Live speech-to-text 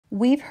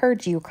We've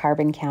heard you,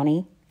 Carbon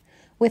County.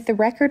 With the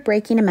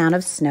record-breaking amount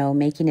of snow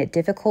making it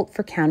difficult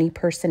for county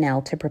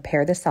personnel to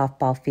prepare the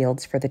softball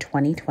fields for the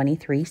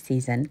 2023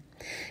 season,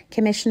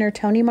 Commissioner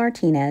Tony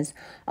Martinez,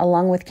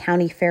 along with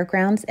county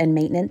fairgrounds and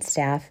maintenance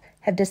staff,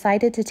 have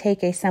decided to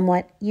take a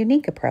somewhat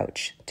unique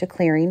approach to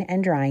clearing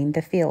and drying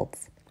the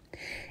fields.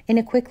 In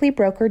a quickly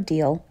brokered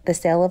deal, the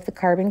sale of the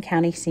Carbon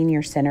County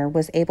Senior Center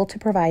was able to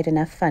provide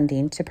enough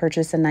funding to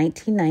purchase a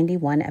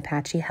 1991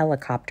 Apache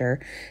helicopter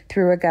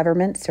through a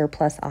government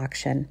surplus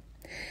auction.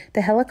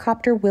 The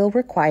helicopter will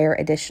require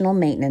additional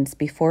maintenance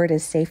before it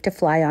is safe to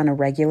fly on a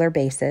regular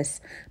basis,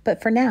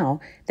 but for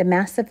now, the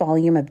massive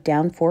volume of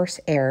downforce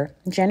air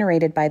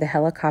generated by the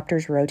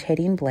helicopter's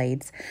rotating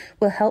blades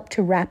will help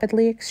to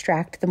rapidly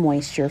extract the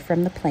moisture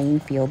from the playing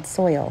field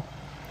soil.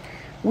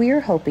 We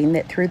are hoping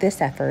that through this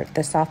effort,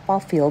 the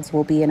softball fields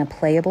will be in a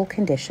playable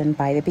condition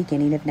by the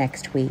beginning of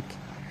next week.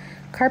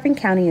 Carbon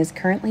County is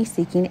currently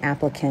seeking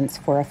applicants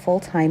for a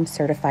full-time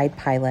certified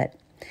pilot.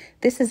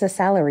 This is a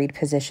salaried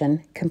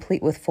position,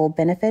 complete with full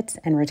benefits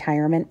and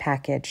retirement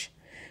package.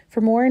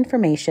 For more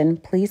information,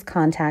 please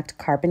contact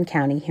Carbon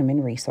County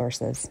Human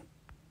Resources.